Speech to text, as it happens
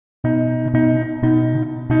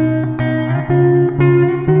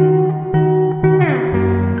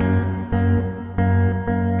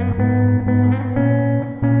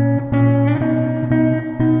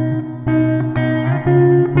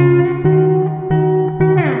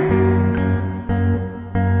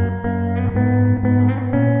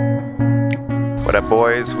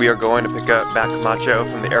boys, we are going to pick up Matt Camacho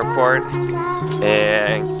from the airport,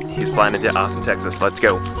 and he's flying into Austin, Texas. Let's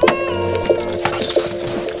go.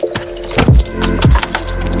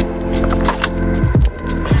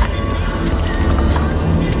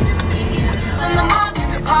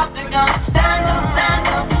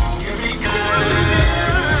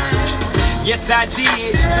 Yes, I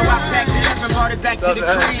did. So I packed it up and brought it back to the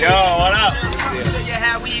crib. Yo, what up? Show you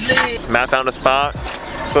how we live. Matt found a spot.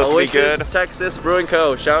 Supposed to be good. Texas Brewing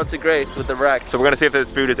Co. Shout out to Grace with the wreck. So we're gonna see if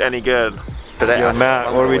this food is any good. Yo,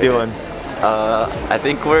 Matt, what are we doing? I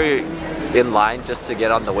think we're in line just to get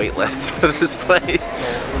on the wait list for this place.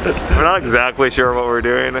 We're not exactly sure what we're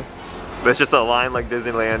doing. It's just a line like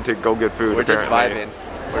Disneyland to go get food. We're just apparently.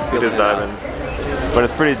 vibing. We're just vibing. But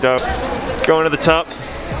it's pretty dope. Going to the top.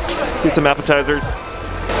 Get some appetizers.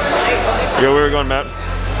 Yo, where are we going, Matt?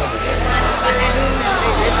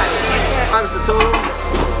 Times the total.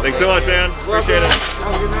 Thanks so much, man. Appreciate it.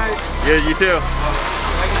 Have a good night. Yeah, you too.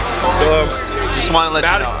 Just want to let you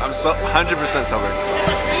know, I'm 100% sober.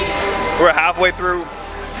 We're halfway through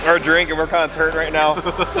our drink and we're kind of turned right now.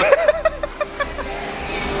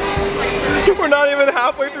 We're not even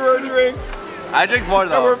halfway through our drink. I drink more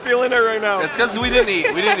though. And we're feeling it right now. It's because we didn't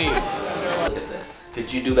eat. We didn't eat. Look at this.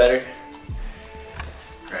 Could you do better?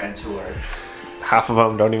 Grand tour. Half of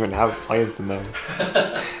them don't even have plants in them.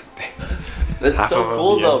 That's Half so of them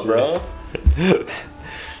cool be though, empty. bro.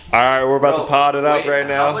 Alright, we're about to pot it up right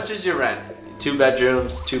now. How much is your rent? 2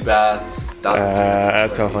 bedrooms, 2 baths,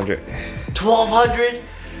 1200. 1200?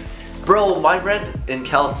 Bro, my rent in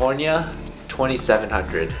California,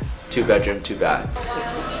 2700. 2 bedroom, 2 bath.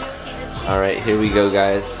 Alright, here we go,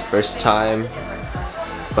 guys. First time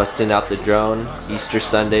busting out the drone. Easter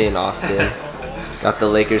Sunday in Austin. Got the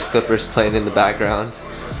Lakers Clippers playing in the background.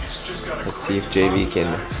 Let's see if JV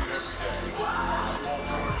can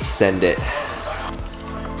send it.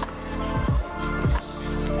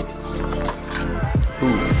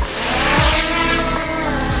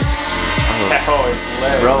 Oh,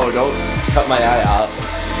 bro, don't cut my eye out.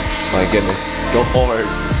 My goodness, go forward.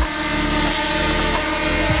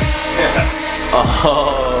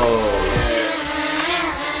 Oh.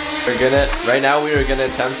 Right now we are gonna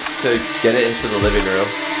attempt to get it into the living room.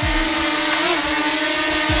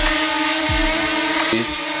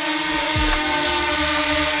 Please.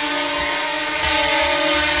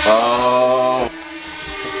 Oh.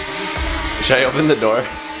 Should I open the door?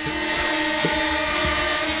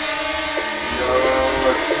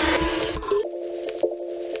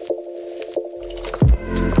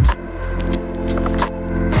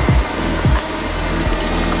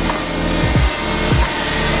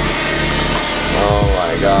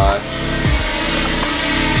 Gosh.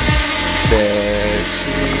 There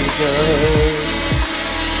she goes.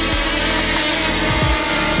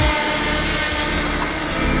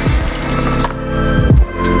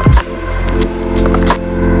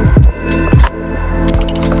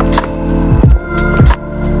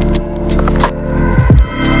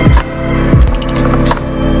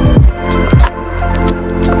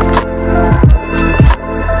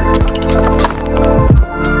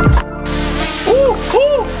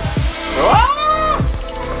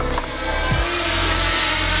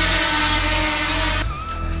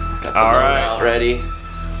 Alright. Ready?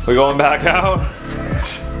 We're going back out.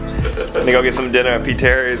 Gonna go get some dinner at P.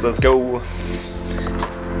 Terry's. Let's go.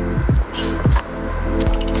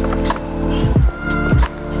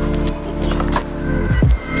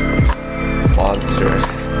 Monster.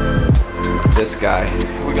 This guy.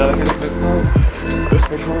 We gotta hit a good boat.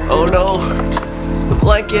 Oh no! The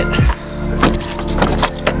blanket!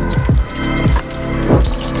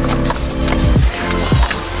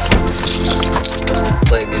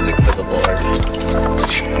 Play music for the Lord.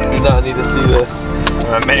 You do not need to see this.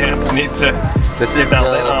 My man needs to. This is the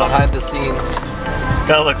that lit off. behind the scenes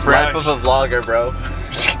Gotta look fresh. life of a vlogger, bro.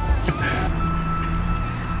 It's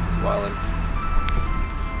wildin'.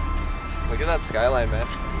 Look at that skyline, man.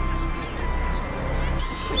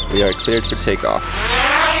 We are cleared for takeoff.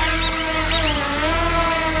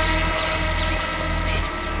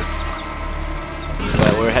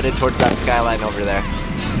 Yeah, we're headed towards that skyline over there.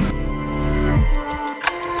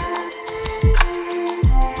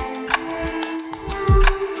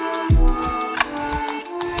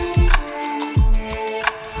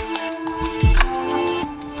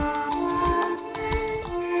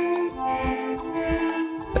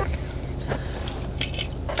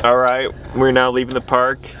 Alright, we're now leaving the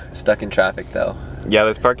park. Stuck in traffic though. Yeah,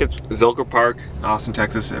 this park is Zilker Park, Austin,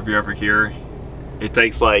 Texas, if you're ever here. It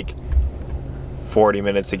takes like 40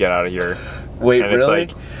 minutes to get out of here. Wait, and really?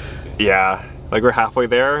 It's like, yeah, like we're halfway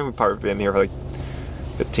there and we've probably been here for like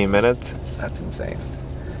 15 minutes. That's insane.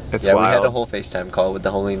 It's Yeah, wild. we had a whole FaceTime call with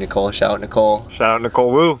the homie Nicole. Shout out Nicole. Shout out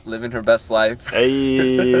Nicole Wu. Living her best life.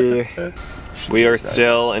 Hey. We are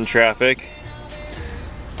still in traffic.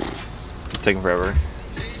 It's taking forever.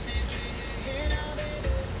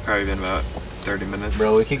 Probably been about 30 minutes.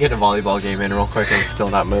 Bro, we could get a volleyball game in real quick and still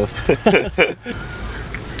not move. Hold it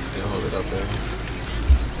up there.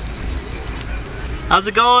 How's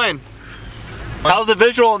it going? How's the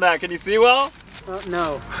visual on that? Can you see well?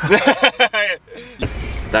 No.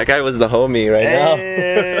 That guy was the homie right now.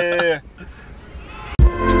 Hey.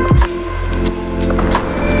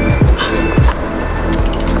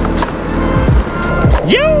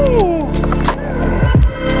 You!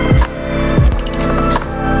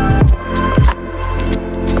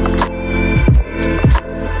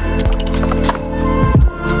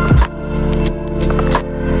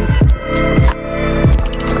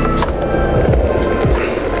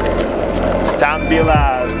 It's time to be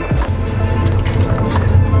alive.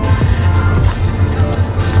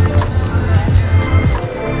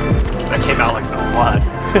 That came out like the flood.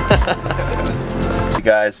 You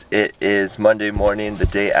guys, it is Monday morning, the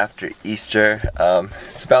day after Easter.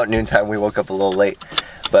 It's about noontime. We woke up a little late,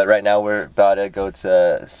 but right now we're about to go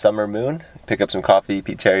to Summer Moon, pick up some coffee,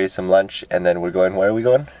 Pete Terry's, some lunch, and then we're going, where are we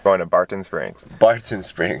going? Going to Barton Springs. Barton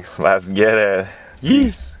Springs. Let's get it.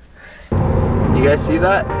 Yes. You guys see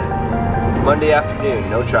that? Monday afternoon,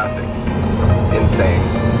 no traffic. Insane.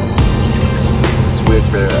 It's weird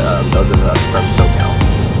for those of us from SoCal.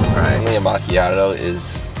 Alright, only a macchiato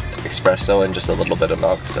is espresso and just a little bit of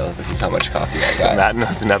milk, so this is how much coffee I got. Matt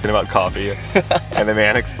knows nothing about coffee. And the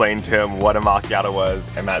man explained to him what a macchiato was,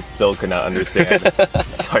 and Matt still could not understand.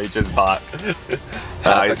 So he just bought a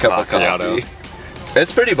nice macchiato.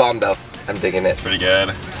 It's pretty bomb though. I'm digging it. Pretty good.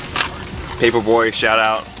 Paperboy, shout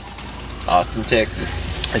out. Austin, Texas.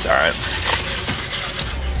 It's alright.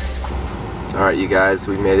 Alright, you guys,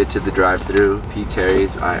 we made it to the drive-thru, Pete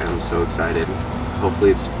Terry's. I am so excited.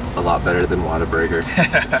 Hopefully it's a lot better than Whataburger.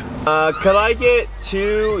 Could I get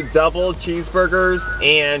 2 double cheeseburgers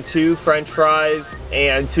and 2 french fries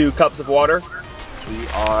and 2 cups of water? We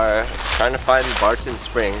are trying to find Barton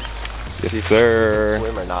Springs. Yes, See if sir. we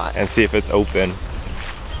can swim or not. And see if it's open.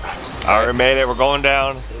 Alright, we made it. We're going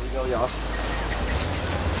down. Here we go, y'all.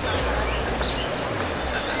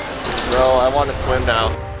 Bro, I want to swim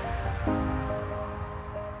now.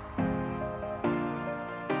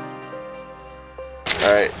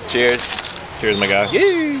 Alright, cheers. Cheers, my guy.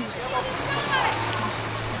 Yay!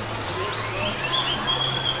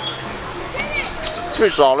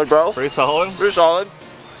 Pretty solid, bro. Pretty solid. Pretty solid.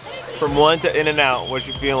 From 1 to In-N-Out, what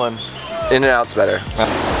you feeling? In-N-Out's better.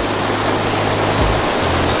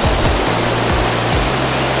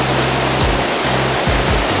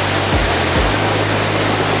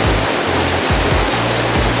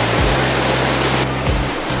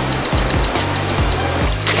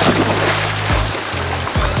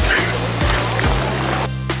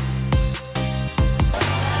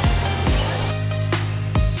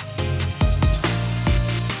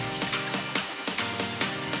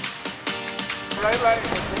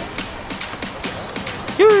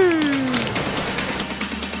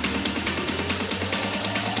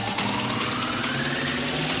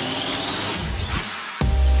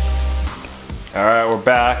 Alright, we're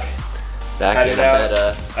back. Back Headed in out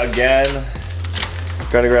bed. again.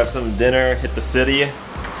 Gonna grab some dinner, hit the city.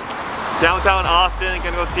 Downtown Austin,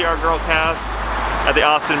 gonna go see our girl Cass at the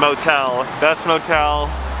Austin Motel. Best motel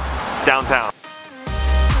downtown.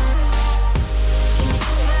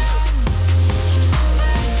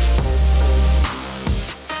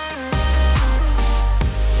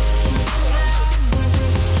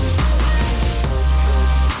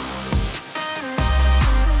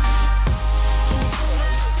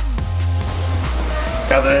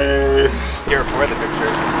 Here for the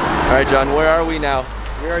pictures. All right, John, where are we now?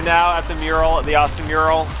 We are now at the mural, at the Austin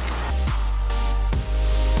mural.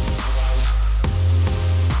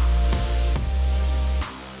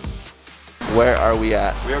 Where are we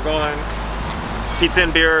at? We are going Pizza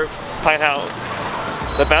and Beer Pint House.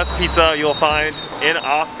 The best pizza you'll find in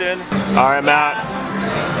Austin. All right, Matt.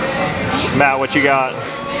 Matt, what you got?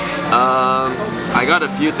 I got a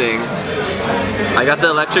few things. I got the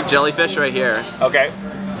electric jellyfish right here. Okay.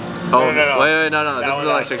 Oh, No. wait, no. That This is one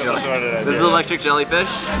electric is. jellyfish. This is electric jellyfish.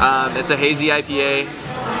 It's a hazy IPA.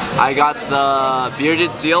 I got the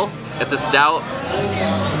bearded seal. It's a stout.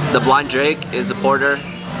 The Blind Drake is a porter.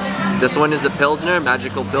 This one is a Pilsner,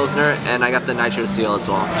 Magical Pilsner, and I got the Nitro Seal as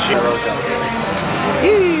well.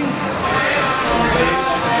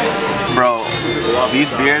 Bro,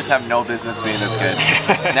 these beers have no business being this good.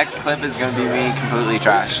 Next clip is gonna be me completely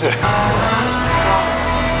trashed.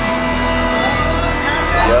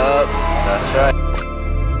 That's right.